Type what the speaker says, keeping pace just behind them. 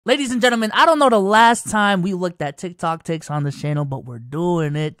Ladies and gentlemen, I don't know the last time we looked at TikTok takes on this channel, but we're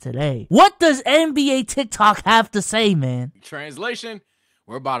doing it today. What does NBA TikTok have to say, man? Translation,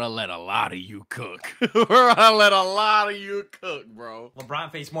 we're about to let a lot of you cook. We're about to let a lot of you cook, bro.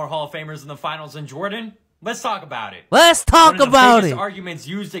 LeBron faced more Hall of Famers in the finals than Jordan. Let's talk about it. Let's talk about One of the it. biggest arguments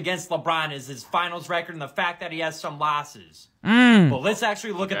used against LeBron is his finals record and the fact that he has some losses. But let's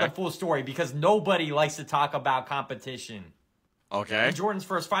actually look at the full story because nobody likes to talk about competition. Okay. In Jordan's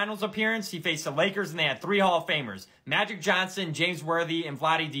first finals appearance, he faced the Lakers and they had 3 Hall of Famers. Magic Johnson, James Worthy, and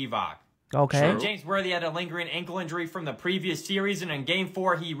Vlade Divac. Okay. James Worthy had a lingering ankle injury from the previous series, and in Game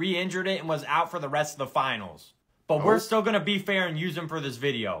 4, he re-injured it and was out for the rest of the finals. But we're still going to be fair and use him for this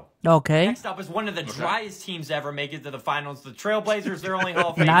video. Okay. Next up is one of the driest teams to ever make it to the finals. The Trailblazers, they're only Hall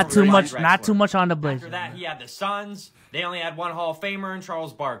of Famer. Not too much on the Blazers. After that, he had the Suns. They only had 1 Hall of Famer in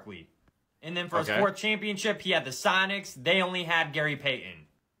Charles Barkley. And then for his 4th championship, he had the Sonics. They only had Gary Payton.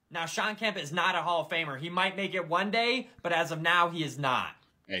 Now, Shawn Kemp is not a Hall of Famer. He might make it one day, but as of now, he is not.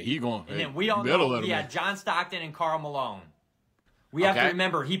 Hey, he going. And then we all know he had John Stockton and Karl Malone. We have to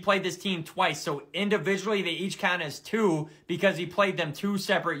remember, he played this team twice, so individually they each count as 2 because he played them 2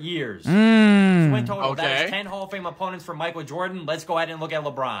 separate years. So in total, that is 10 Hall of Fame opponents for Michael Jordan. Let's go ahead and look at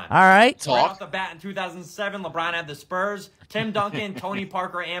LeBron. All right. Right off the bat in 2007, LeBron had the Spurs, Tim Duncan, Tony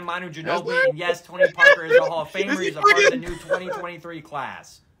Parker, and Manu Ginobili. And yes, Tony Parker is a Hall of Famer. He's a part of the new 2023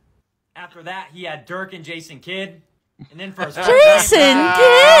 class. After that, he had Dirk and Jason Kidd. And then for his Jason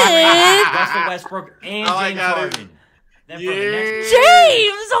Kidd! Russell Westbrook and James Harden. Then for the next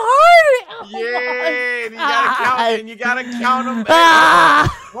James Harden! You gotta count him. You gotta count him.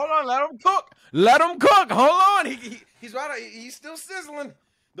 Hold on, let him cook. Let him cook. Hold on. He's right. He's still sizzling.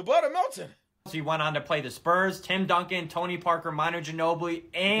 The butter melting. So he went on to play the Spurs, Tim Duncan, Tony Parker, Manu Ginobili,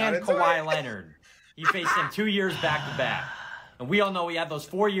 and Kawhi Leonard. He faced them 2 years back-to-back. And we all know he had those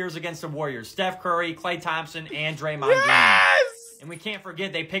 4 years against the Warriors. Steph Curry, Klay Thompson, and Draymond Green. And we can't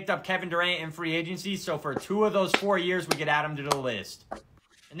forget they picked up Kevin Durant in free agency, so for 2 of those 4 years, we could add him to the list.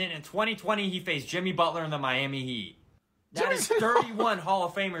 And then in 2020, he faced Jimmy Butler in the Miami Heat. That is 31 Hall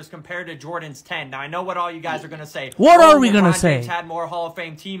of Famers compared to Jordan's 10. Now, I know what all you guys are going to say. What are we going to say? James had more Hall of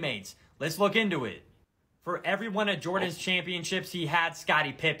Fame teammates. Let's look into it. For every one of Jordan's championships, he had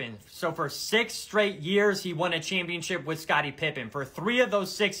Scottie Pippen. So for 6 straight years, he won a championship with Scottie Pippen. For 3 of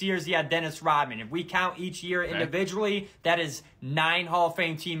those 6 years, he had Dennis Rodman. If we count each year individually, that is 9 Hall of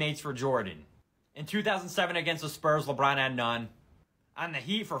Fame teammates for Jordan. In 2007 against the Spurs, LeBron had none. On the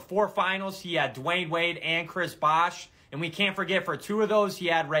Heat, for 4 finals, he had Dwayne Wade and Chris Bosh. And we can't forget, for 2 of those, he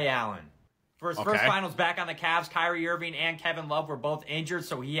had Ray Allen. For his first finals back on the Cavs, Kyrie Irving and Kevin Love were both injured,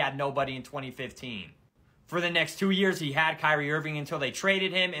 so he had nobody in 2015. For the next 2 years, he had Kyrie Irving until they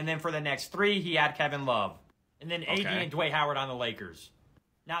traded him. And then for the next 3, he had Kevin Love. And then AD and Dwight Howard on the Lakers.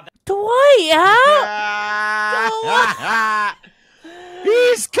 Now, Dwight Howard?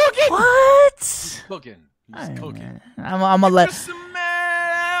 He's cooking. What? He's cooking. He's cooking. I'm going to let...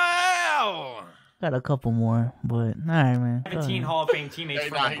 Got a couple more, but all right, man. 17 Hall of Fame teammates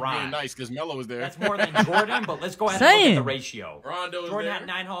for LeBron. Being nice because Melo was there. That's more than Jordan, but let's go ahead and look at the ratio. Jordan had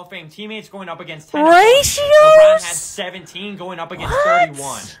 9 Hall of Fame teammates going up against 10. Ratios? LeBron had 17 going up against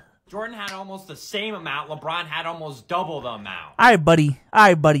 31. Jordan had almost the same amount. LeBron had almost double the amount. All right, buddy. All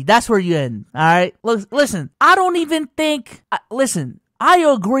right, buddy. That's where you end. All right. Look, listen. I don't even think. Listen. I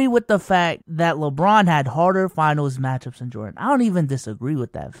agree with the fact that LeBron had harder finals matchups than Jordan. I don't even disagree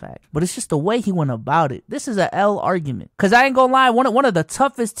with that fact. But it's just the way he went about it. This is an L argument. Because I ain't gonna lie, one of the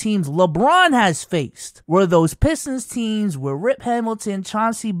toughest teams LeBron has faced were those Pistons teams with Rip Hamilton,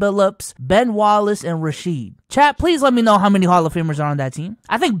 Chauncey Billups, Ben Wallace, and Rasheed. Chat, please let me know how many Hall of Famers are on that team.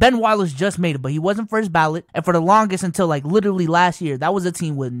 I think Ben Wallace just made it, but he wasn't first ballot. And for the longest until like literally last year, that was a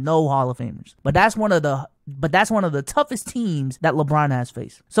team with no Hall of Famers. But that's one of the toughest teams that LeBron has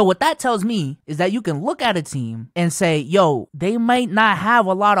faced. So what that tells me is that you can look at a team and say, yo, they might not have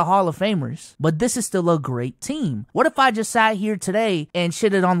a lot of Hall of Famers, but this is still a great team. What if I just sat here today and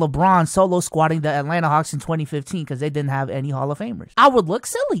shitted on LeBron solo squatting the Atlanta Hawks in 2015 because they didn't have any Hall of Famers? I would look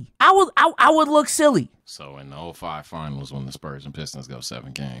silly. I would look silly. So in the 05 finals when the Spurs and Pistons go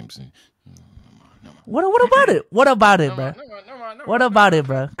 7 games. What about it? What about it, bro? What about it,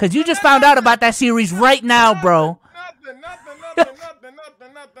 bro? Because you just found out about that series right now, bro. Nothing.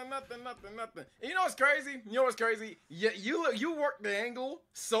 nothing. And you know what's crazy? Yeah, you work the angle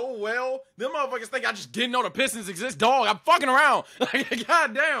so well. Them motherfuckers think I just didn't know the Pistons exist. Dog, I'm fucking around. Like,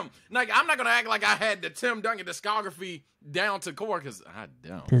 goddamn. Like, I'm not gonna act like I had the Tim Duncan discography down to core because I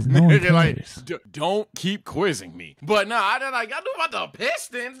don't. Because no one cares. Like, don't keep quizzing me. But no, I knew about the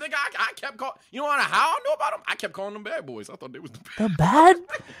Pistons. Nigga, I kept calling. You know how I knew about them? I kept calling them bad boys. I thought they was the bad.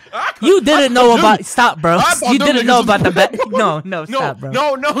 You didn't know about. Stop, bro. You didn't know about the bad. No, stop, bro.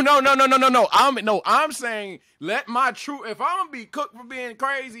 No. I'm saying let my truth. If I'm gonna be cooked for being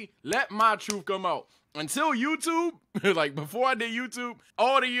crazy, let my truth come out. Until YouTube, like before I did YouTube,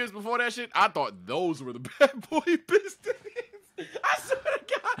 all the years before that shit, I thought those were the bad boy Pistons. I swear to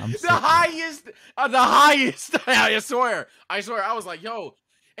God, the highest. I swear. I was like, yo.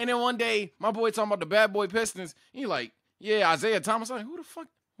 And then one day, my boy talking about the bad boy Pistons. He like, yeah, Isaiah Thomas. I'm like, who the fuck?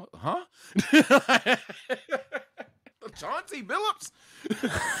 What, huh? Chauncey Billups?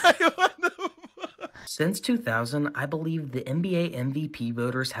 Since 2000, I believe the NBA MVP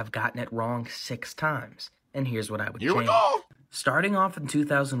voters have gotten it wrong 6 times. And here's what I would change. Here we go. Starting off in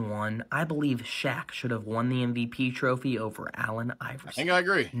 2001, I believe Shaq should have won the MVP trophy over Allen Iverson. I think I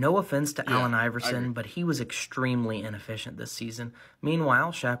agree. No offense to Allen Iverson, but he was extremely inefficient this season.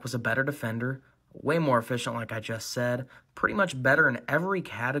 Meanwhile, Shaq was a better defender, way more efficient like I just said, pretty much better in every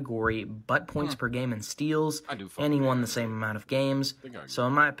category but points per game and steals, and he won the same amount of games. So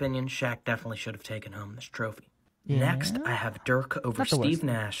in my opinion, Shaq definitely should have taken home this trophy. Yeah. Next, I have Dirk over Steve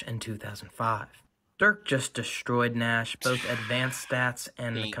Nash in 2005. Dirk just destroyed Nash, both advanced stats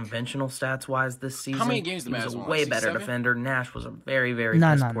and the conventional stats-wise this season. How many games he was a won? way better defender. Nash was a very, very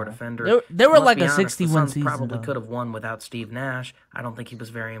poor defender. They were like a 61 season. Probably could have won without Steve Nash. I don't think he was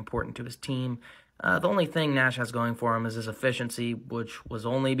very important to his team. The only thing Nash has going for him is his efficiency, which was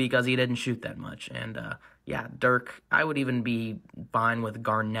only because he didn't shoot that much. And, yeah, Dirk, I would even be fine with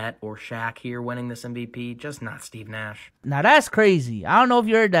Garnett or Shaq here winning this MVP, just not Steve Nash. Now, that's crazy. I don't know if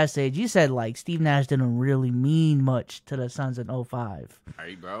you heard that, Sage. You said, like, Steve Nash didn't really mean much to the Suns in 05. All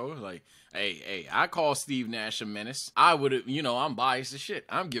right, bro. Like, hey, I call Steve Nash a menace. I would have, I'm biased as shit.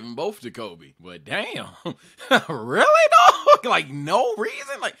 I'm giving both to Kobe. But damn, really, dog? Like, no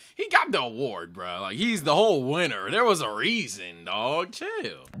reason? Like, he got the award, bro. Like, he's the whole winner. There was a reason, dog.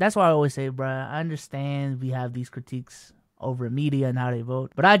 Chill. That's why I always say, bro, I understand we have these critiques over media and how they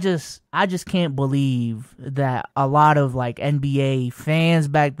vote, but I just can't believe that a lot of like NBA fans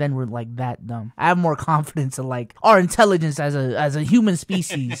back then were like that dumb. I have more confidence in like our intelligence as a human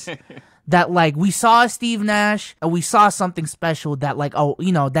species. That like we saw Steve Nash and we saw something special that like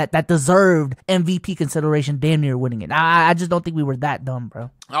that deserved MVP consideration, damn near winning it. I just don't think we were that dumb,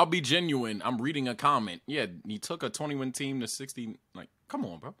 bro. I'll be genuine. I'm reading a comment. Yeah, he took a 21 team to 60. Like, come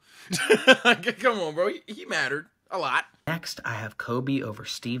on, bro. Come on, bro. He mattered a lot. Next, I have Kobe over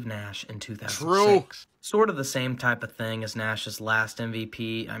Steve Nash in 2006. True. Sort of the same type of thing as Nash's last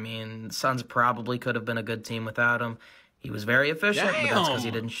MVP. I mean, Suns probably could have been a good team without him. He was very efficient, but that's because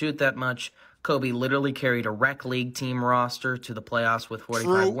he didn't shoot that much. Kobe literally carried a rec league team roster to the playoffs with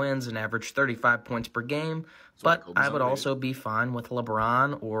 45 wins and averaged 35 points per game. But I would also be fine with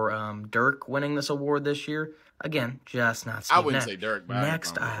LeBron or Dirk winning this award this year. Again, just not Steve Nash. I wouldn't say Dirk.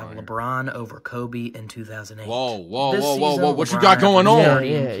 Next, I have LeBron over Kobe in 2008. Whoa. What you got going on?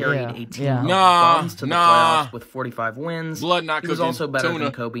 Carried 18 Buns to the playoffs with 45 wins. Blood not cooking. He was also better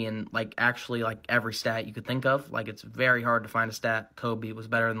than Kobe in actually every stat you could think of. Like, it's very hard to find a stat Kobe was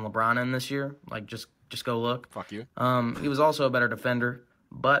better than LeBron in this year. Like, just go look. Fuck you. He was also a better defender.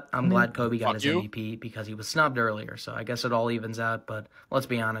 But I'm glad Kobe got his MVP because he was snubbed earlier, so I guess it all evens out. But let's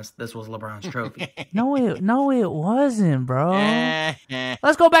be honest, this was LeBron's trophy. No, it wasn't, bro.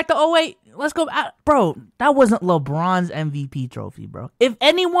 Let's go back to 08. Let's go, bro. That wasn't LeBron's MVP trophy, bro. If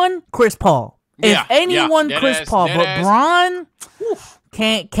anyone, Chris Paul. Chris Paul. But Bron,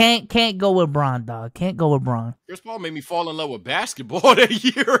 can't go with Bron, dog. Can't go with Bron. Chris Paul made me fall in love with basketball that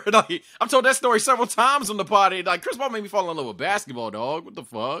year. Like, I've told that story several times on the party. Like, Chris Paul made me fall in love with basketball, dog. What the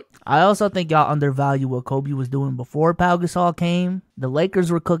fuck? I also think y'all undervalue what Kobe was doing before Pau Gasol came. The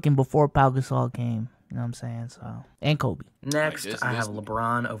Lakers were cooking before Pau Gasol came. You know what I'm saying? So, and Kobe. Next, I have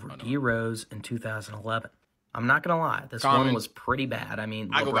LeBron over D Rose in 2011. I'm not going to lie. This one was pretty bad. I mean,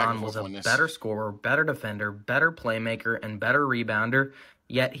 LeBron was a better scorer, better defender, better playmaker, and better rebounder,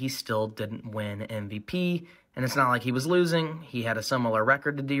 yet he still didn't win MVP. And it's not like he was losing. He had a similar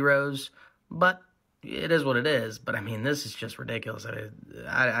record to D Rose, but it is what it is. But I mean, this is just ridiculous.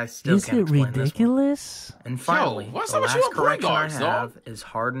 I still Is can't it explain ridiculous? this one. And finally, what's the up with last you on point correction guards, I have is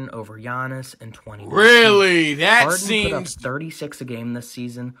Harden over Giannis in 2019. Really? That Harden put up seems 36 a game this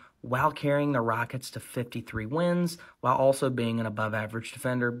season while carrying the Rockets to 53 wins, while also being an above-average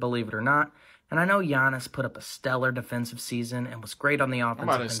defender, believe it or not. And I know Giannis put up a stellar defensive season and was great on the offensive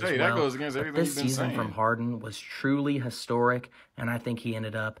about to end say, as that well. goes against But everything this you've been season saying. from Harden was truly historic, and I think he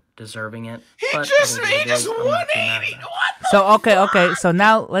ended up deserving it. But he just it is what it is. I'm not too mad 180. about it. So okay. So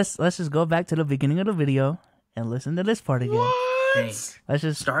now let's just go back to the beginning of the video and listen to this part again. Hey, Let's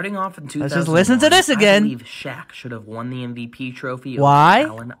just starting off in 2001, Let's just listen to this again. I believe Shaq should have won the MVP trophy Why?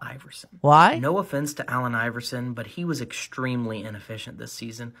 over Allen Iverson. Why? No offense to Allen Iverson, but he was extremely inefficient this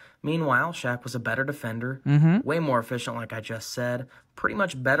season. Meanwhile, Shaq was a better defender, way more efficient, like I just said, pretty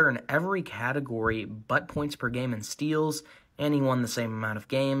much better in every category but points per game and steals, and he won the same amount of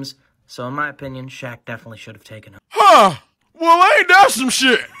games. So in my opinion, Shaq definitely should have taken him. Huh? Well, ain't that some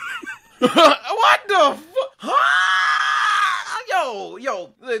shit? What the fuck?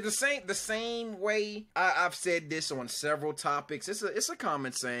 Yo, the same way I've said this on several topics. It's a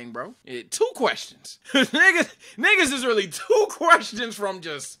common saying, bro. 2 questions. niggas is really 2 questions from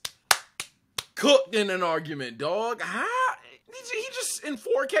just cooked in an argument, dog. How? He just in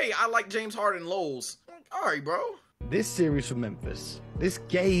 4K. I like James Harden Lowe's. All right, bro. This series for Memphis, this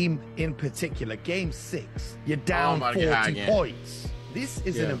game in particular, game 6, you're down about to get high 40 again. points. This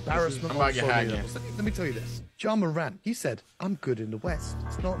is an embarrassment I'm about on to so get high many again. levels. Let me tell you this. Ja Morant, he said, I'm good in the West.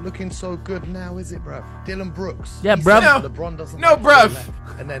 It's not looking so good now, is it, bruv? Dylan Brooks. Yeah, he bruv. said No. LeBron doesn't No, like to go bruv.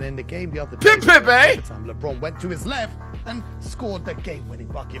 left. And then in the game the other Pip, day, eh? time LeBron went to his left and scored the game-winning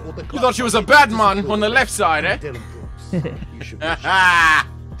bucket. Or the You thought you was a bad man on the left side, eh? Dylan Brooks. You should be ashamed. Ah.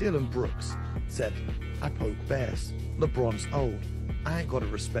 Dylan Brooks said, I poke bears. LeBron's old. I ain't got to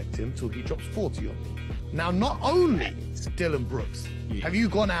respect him till he drops 40 on me. Now, not only, Dylan Brooks, have you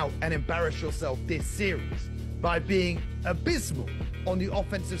gone out and embarrassed yourself this series by being abysmal on the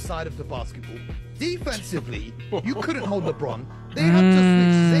offensive side of the basketball. Defensively, you couldn't hold LeBron. They had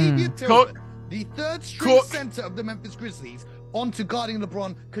to switch Xavier Tillman, the third string center of the Memphis Grizzlies, onto guarding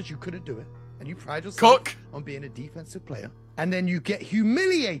LeBron because you couldn't do it. And you pride yourself on being a defensive player. And then you get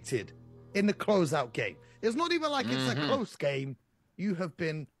humiliated in the closeout game. It's not even like it's a close game. You have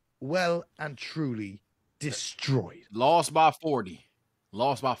been well and truly destroyed. Lost by 40.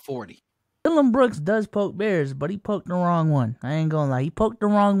 Lost by 40. Dylan Brooks does poke bears, but he poked the wrong one. I ain't gonna lie. He poked the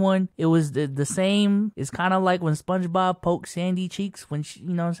wrong one. It was the same. It's kind of like when SpongeBob poked Sandy Cheeks when she,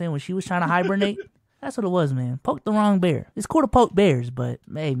 you know what I'm saying, when she was trying to hibernate. That's what it was, man. Poke the wrong bear. It's cool to poke bears, but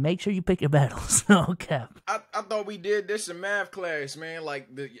hey, make sure you pick your battles. No cap. I thought we did this in math class, man. Like,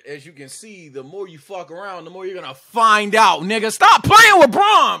 as you can see, the more you fuck around, the more you're gonna find out, nigga. Stop playing with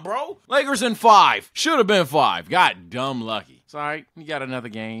Bron, bro. Lakers in 5. Should have been 5. Got dumb lucky. It's all right. You got another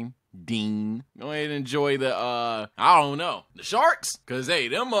game. Dean. Go ahead and enjoy the, I don't know, the Sharks? Because, hey,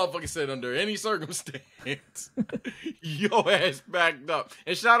 them motherfuckers said under any circumstance, your ass backed up.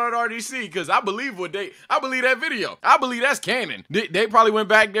 And shout out RDC, because I believe that video. I believe that's canon. They probably went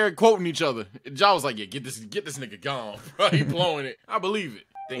back there quoting each other. Ja was like, yeah, get this nigga gone, bro. He blowing it. I believe it.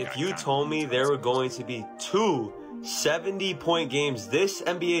 If you told me there were going to be 2 70-point games this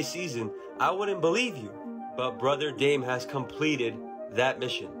NBA season, I wouldn't believe you. But brother Dame has completed that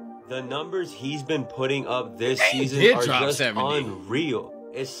mission. The numbers he's been putting up this season are just 70. unreal.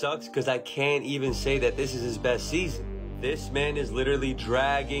 It sucks because I can't even say that this is his best season. This man is literally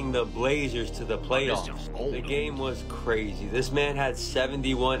dragging the Blazers to the playoffs. The game was crazy. This man had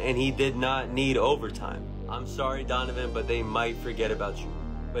 71 and he did not need overtime. I'm sorry, Donovan, but they might forget about you.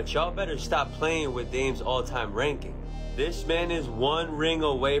 But y'all better stop playing with Dame's all-time ranking. This man is 1 ring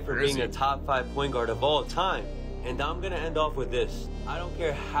away from being a top 5 point guard of all time. And I'm going to end off with this. I don't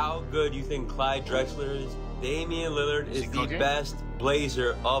care how good you think Clyde Drexler is, Damian Lillard is the best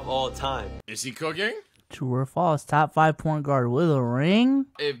Blazer of all time. Is he cooking? True or false? Top 5 point guard with a ring?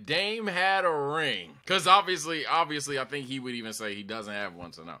 If Dame had a ring, because obviously, I think he would even say he doesn't have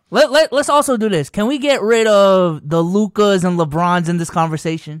one, so no. Let's also do this. Can we get rid of the Lukas and LeBrons in this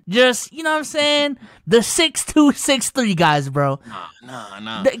conversation? Just, you know what I'm saying? The 6'2", 6'3" guys, bro.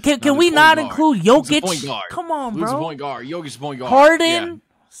 Nah. Can we not include Jokic? Point guard. Come on, Luka's bro. point guard. Jokic's point guard. Harden? Yeah.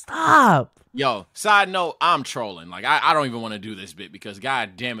 Stop. Yo, side note, I'm trolling. Like, I don't even want to do this bit because,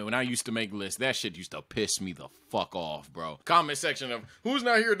 god damn it, when I used to make lists, that shit used to piss me the fuck off, bro. Comment section of, who's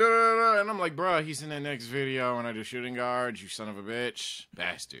not here, da-da-da-da. And I'm like, bro, he's in that next video when I do shooting guards, you son of a bitch.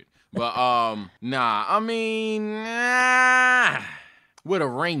 Bastard. But, nah, I mean, with a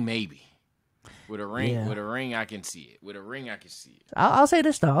ring, maybe. With a ring, I can see it. With a ring, I can see it. I'll say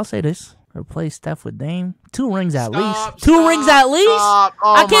this, though. I'll say this. Replace Steph with Dame? 2 rings at Stop, least. 2 rings at least? Stop.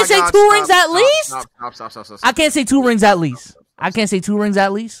 Oh I can't my say God, 2 rings at least? Stop. I can't say 2 rings at least. I can't say 2 rings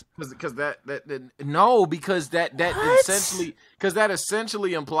at least. Because that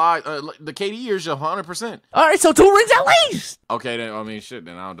essentially implies the KD years are 100%. All right, so 2 rings at least. Okay, then I mean shit.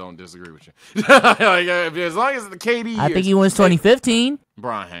 Then I don't disagree with you. Like, as long as the KD years, I think he wins 2015.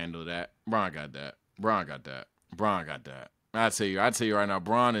 Bron handled that. Bron got that. I tell you right now,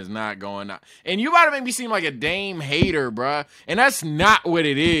 Bron is not going out. And you about to make me seem like a Dame hater, bruh. And that's not what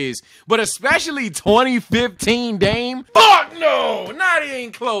it is. But especially 2015 Dame. Fuck no! Not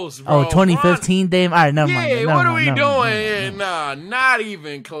even close, bro. Oh, 2015 Dame? All right, never mind. Yeah, what are we doing? Nah, not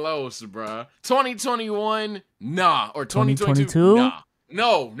even close, bruh. 2021, nah. Or 2022, nah.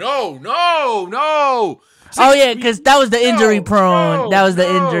 No. Oh, yeah, because that was the injury prone. That was the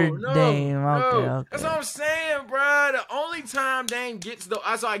injured Dame. Okay. That's what I'm saying, bro. The only time Dame gets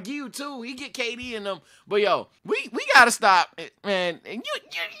so I give you 2. He get KD in them. But, yo, we got to stop, man. And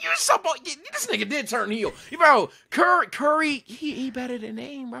this nigga did turn heel. Bro, Curry, he better than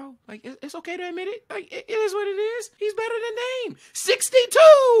Dame, bro. Like, it's okay to admit it. Like, it is what it is. He's better than Dame.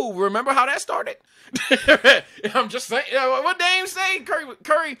 62. Remember how that started? I'm just saying. What Dame say?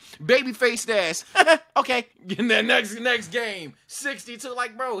 Curry, baby faced ass. Okay. In that next game, 62.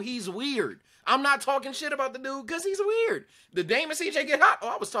 Like, bro, he's weird. I'm not talking shit about the dude because he's weird. The Dame and CJ get hot. Oh,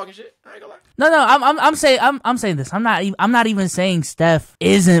 I was talking shit. I ain't gonna lie. No. I'm saying this. I'm not even saying Steph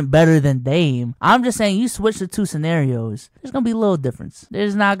isn't better than Dame. I'm just saying you switch the 2 scenarios. There's gonna be a little difference.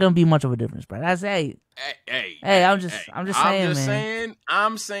 There's not gonna be much of a difference, bro. That's Hey, I'm just saying,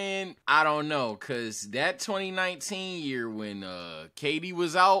 I'm saying, I don't know, because that 2019 year when KD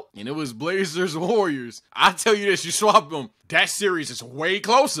was out and it was Blazers Warriors, I tell you this, you swap them, that series is way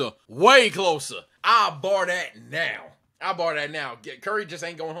closer. I'll bar that now. Curry just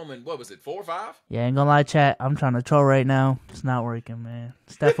ain't going home in, what was it, 4 or 5? Yeah, ain't gonna lie, chat. I'm trying to troll right now. It's not working, man.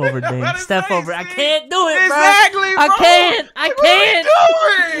 Steph over Dame. Steph over. I can't do it, bro. Exactly, bro. I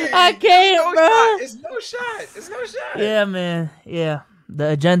can't, bro. It's no shot. Yeah, man. Yeah. The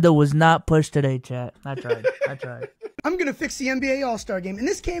agenda was not pushed today, chat. I tried. I'm going to fix the NBA All-Star Game. And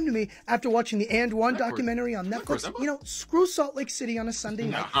this came to me after watching the And One documentary on Netflix. You know, screw Salt Lake City on a Sunday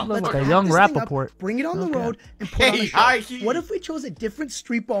night. Look Let's like a pack young this thing Rappaport. up, bring it on the road, and put on a show. What if we chose a different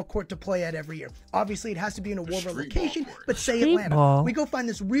street ball court to play at every year? Obviously, it has to be in a warmer location, but say Street Atlanta. ball? We go find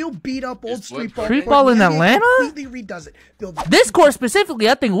this real beat-up old street ball Street court. ball in The NBA Atlanta? completely redoes it. This court specifically,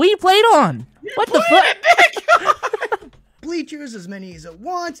 I think we played on. What the fuck? Bleachers, as many as it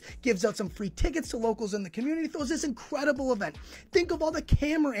wants, gives out some free tickets to locals in the community, throws this incredible event. Think of all the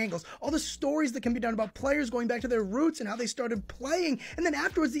camera angles, all the stories that can be done about players going back to their roots and how they started playing, and then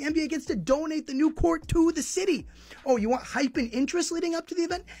afterwards the NBA gets to donate the new court to the city. Oh, you want hype and interest leading up to the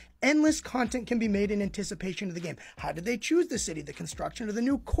event? Endless content can be made in anticipation of the game. How did they choose the city? The construction of the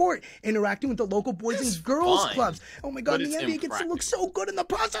new court, interacting with the local boys and girls clubs. Oh my God, the NBA gets to look so good in the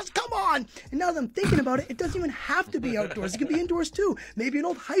process. Come on! And now that I'm thinking about it, it doesn't even have to be outdoors. It can be indoors too. Maybe an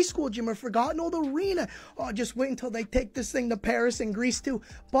old high school gym or forgotten old arena. Oh, just wait until they take this thing to Paris and Greece too.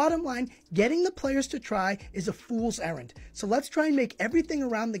 Bottom line, getting the players to try is a fool's errand. So let's try and make everything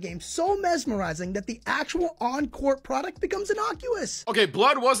around the game so mesmerizing that the actual on-court product becomes innocuous. Okay,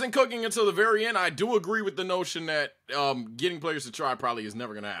 blood wasn't cooking until the very end. I do agree with the notion that getting players to try probably is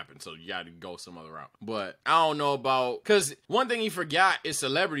never going to happen. So you got to go some other route. But I don't know about, because one thing he forgot is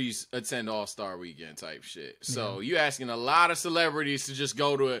celebrities attend All-Star Weekend type shit. So you asking a lot of celebrities to just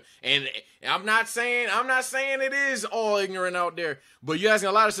go to it. And I'm not saying it is all ignorant out there, but you're asking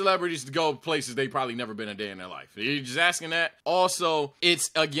a lot of celebrities to go places they probably never been a day in their life. You're just asking that. Also, it's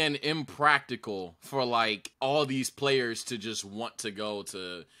again impractical for like all these players to just want to go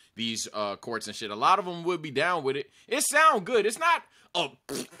to these courts and shit. A lot of them would be down with it. It sound good. It's not a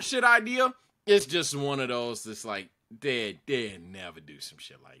shit idea. It's just one of those that's like they'd never do some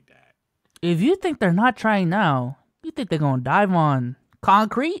shit like that. If you think they're not trying now, you think they're gonna dive on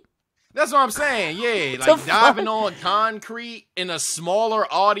concrete? That's what I'm saying. Yeah, like diving on concrete in a smaller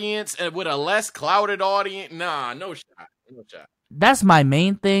audience and with a less crowded audience. Nah, no shot. That's my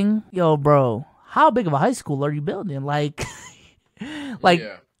main thing. Yo, bro, how big of a high school are you building? Like,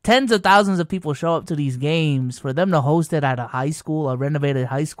 tens of thousands of people show up to these games. For them to host it at a high school, a renovated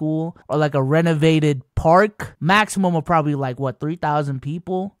high school, or like a renovated park, maximum of probably like, 3,000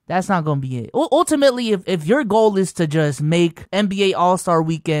 people? That's not going to be it. Ultimately, if your goal is to just make NBA All-Star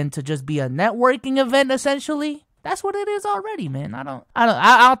Weekend to just be a networking event, essentially, that's what it is already, man. I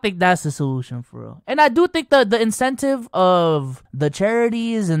don't think that's the solution for real. And I do think the incentive of the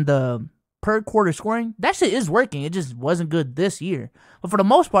charities and the per quarter scoring, that shit is working. It just wasn't good this year. But for the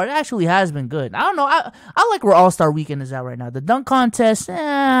most part, it actually has been good. I don't know. I like where All-Star Weekend is at right now. The dunk contest,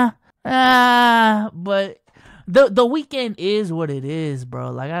 but the weekend is what it is,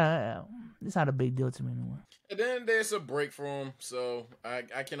 bro. Like, it's not a big deal to me anymore. And then there's a break for him, so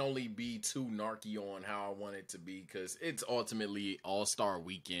I can only be too narky on how I want it to be because it's ultimately All-Star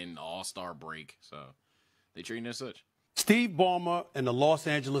Weekend, All-Star break. So they treat it as such. Steve Ballmer and the Los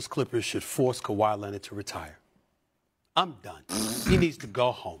Angeles Clippers should force Kawhi Leonard to retire. I'm done. He needs to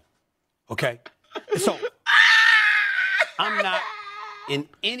go home. Okay? So I'm not in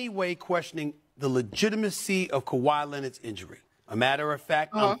any way questioning the legitimacy of Kawhi Leonard's injury. A matter of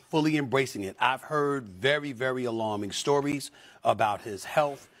fact, I'm fully embracing it. I've heard very, very alarming stories about his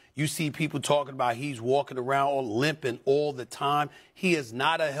health. You see people talking about he's walking around all limping all the time. He is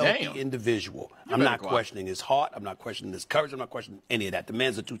not a healthy individual. I'm not questioning his heart. I'm not questioning his courage. I'm not questioning any of that. The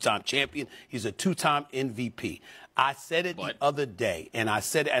man's a two-time champion. He's a two-time MVP. I said it the other day, and I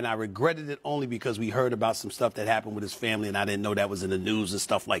said it, and I regretted it only because we heard about some stuff that happened with his family, and I didn't know that was in the news and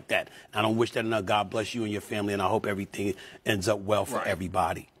stuff like that. I don't wish that enough. God bless you and your family, and I hope everything ends up well for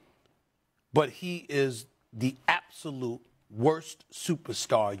everybody. But he is the absolute worst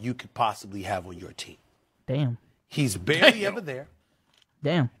superstar you could possibly have on your team. Damn. He's barely ever there.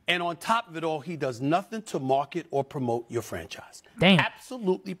 Damn. And on top of it all, he does nothing to market or promote your franchise. Damn.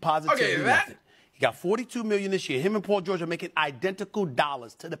 Absolutely, positively nothing. He got $42 million this year. Him and Paul George are making identical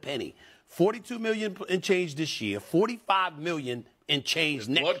dollars to the penny. $42 million in change this year, $45 million in change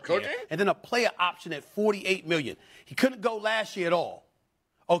next year, and then a player option at $48 million. He couldn't go last year at all.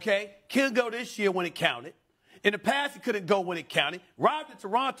 Okay? Couldn't go this year when it counted. In the past, he couldn't go when it counted. Arrived at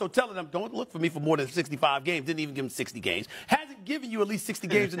Toronto telling them, don't look for me for more than 65 games. Didn't even give him 60 games. Hasn't given you at least 60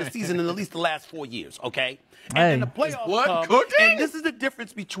 games in the season in at least the last 4 years, okay? And then the playoffs come, and this is the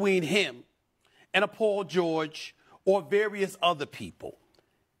difference between him and a Paul George or various other people.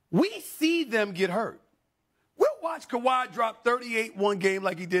 We see them get hurt. We'll watch Kawhi drop 38 one game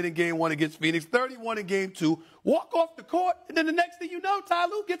like he did in Game 1 against Phoenix, 31 in Game 2, walk off the court, and then the next thing you know, Ty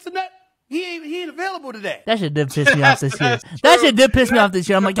Lue gets in that. He ain't available today. That shit did piss me off this year. That shit did piss me off this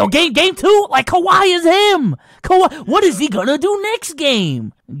year. I'm like, yo, game 2? Like, Kawhi is him. Kawhi, what is he gonna do next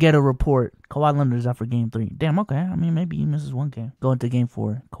game? Get a report. Kawhi Leonard is out for Game 3. Damn, okay. I mean, maybe he misses one game. Going to Game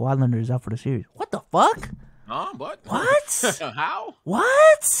 4. Kawhi Leonard is out for the series. What the fuck? But what? How?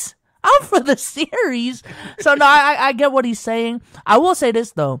 What? Out for the series? So, no, I get what he's saying. I will say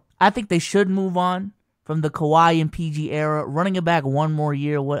this, though. I think they should move on from the Kawhi and PG era, running it back one more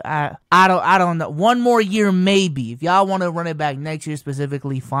year. What I don't know. One more year, maybe. If y'all want to run it back next year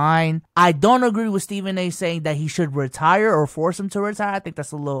specifically, fine. I don't agree with Stephen A. saying that he should retire or force him to retire. I think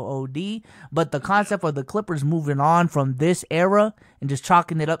that's a little OD. But the concept of the Clippers moving on from this era and just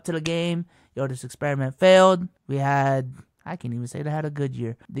chalking it up to the game, yo, this experiment failed. We had, I can't even say they had a good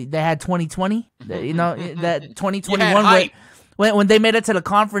year. They had 2020, you know, that 2021 when they made it to the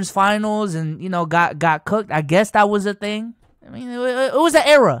conference finals and, you know, got cooked. I guess that was a thing. I mean, it was an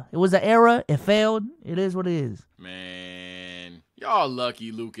era. It was an era. It failed. It is what it is. Man, y'all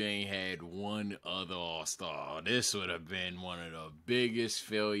lucky Luka ain't had one other All-Star. This would have been one of the biggest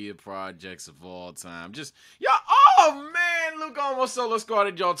failure projects of all time. Just, y'all, oh, man, Luka almost solo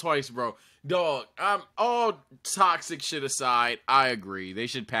squatted y'all twice, bro. Dog, I'm all toxic shit aside. I agree. They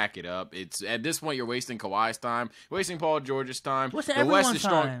should pack it up. It's at this point you're wasting Kawhi's time, wasting Paul George's time. The West is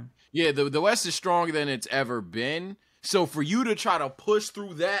strong. Time? Yeah, the West is stronger than it's ever been. So for you to try to push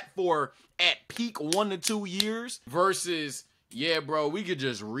through that for at peak 1 to 2 years versus, yeah, bro, we could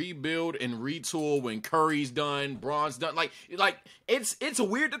just rebuild and retool when Curry's done, Braun's done. Like it's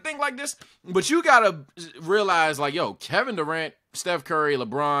weird to think like this, but you gotta realize, like, yo, Kevin Durant, Steph Curry,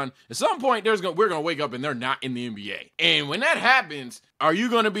 LeBron, at some point we're gonna wake up and they're not in the NBA. And when that happens, are you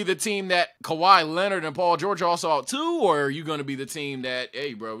gonna be the team that Kawhi Leonard and Paul George are also out too, or are you gonna be the team that,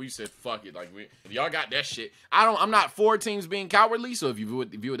 hey, bro, we said fuck it, like if y'all got that shit. I'm not for teams being cowardly, so if you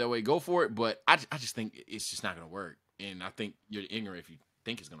view it that way, go for it. But I just think it's just not gonna work, and I think you're ignorant if you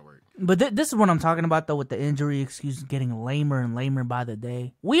think it's gonna work. But this is what I'm talking about, though, with the injury excuses getting lamer and lamer by the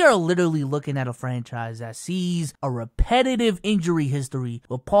day. We are literally looking at a franchise that sees a repetitive injury history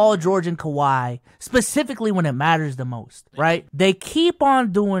with Paul George and Kawhi, specifically when it matters the most, right? They keep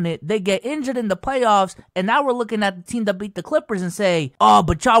on doing it. They get injured in the playoffs, and now we're looking at the team that beat the Clippers and say, oh,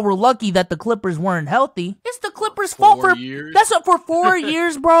 but y'all were lucky that the Clippers weren't healthy. It's the Clippers' fault for 4 years. That's up for 4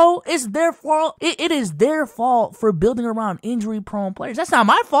 years, bro. It's their fault. It is their fault for building around injury-prone players. That's that's not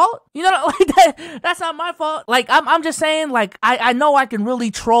my fault. You know, like that's not my fault. Like I'm just saying, like I know I can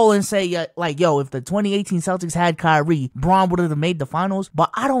really troll and say like, yo, if the 2018 Celtics had Kyrie, Bron would have made the finals. But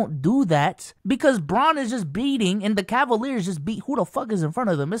I don't do that because Bron is just beating, and the Cavaliers just beat who the fuck is in front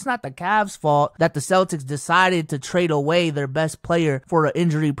of them. It's not the Cavs' fault that the Celtics decided to trade away their best player for an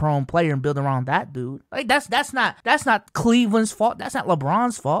injury-prone player and build around that dude. Like that's not Cleveland's fault. That's not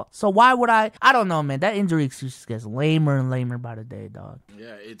LeBron's fault. So why would I don't know, man. That injury excuse gets lamer and lamer by the day, dog.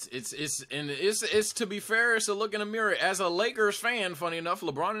 Yeah, it's to be fair, it's a look in the mirror. As a Lakers fan, funny enough,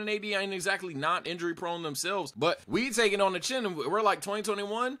 LeBron and AD ain't exactly not injury prone themselves, but we take it on the chin and we're like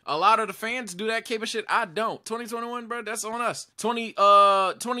 2021. A lot of the fans do that capable shit. I don't. 2021, bro, that's on us.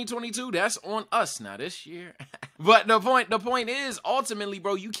 2022, that's on us. Now this year. But the point is, ultimately,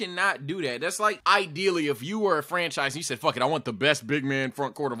 bro, you cannot do that. That's like, ideally, if you were a franchise and you said, fuck it, I want the best big man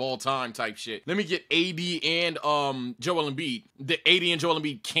front court of all time type shit. Let me get AD and Joel Embiid. The AD and Joel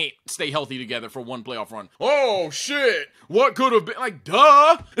Embiid can't stay healthy together for one playoff run. Oh shit, what could have been? Like,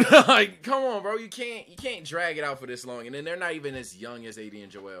 duh. Like, come on, bro, you can't drag it out for this long. And then they're not even as young as AD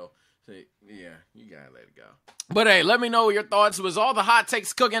and Joel. So, yeah, you gotta let it go. But hey, let me know your thoughts. Was all the hot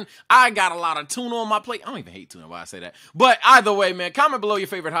takes cooking? I got a lot of tuna on my plate. I don't even hate tuna, why I say that. But either way, man, comment below your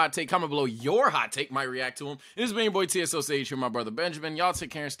favorite hot take. Comment below your hot take. Might react to them. This has been your boy TSOCH here, my brother Benjamin. Y'all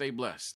take care and stay blessed.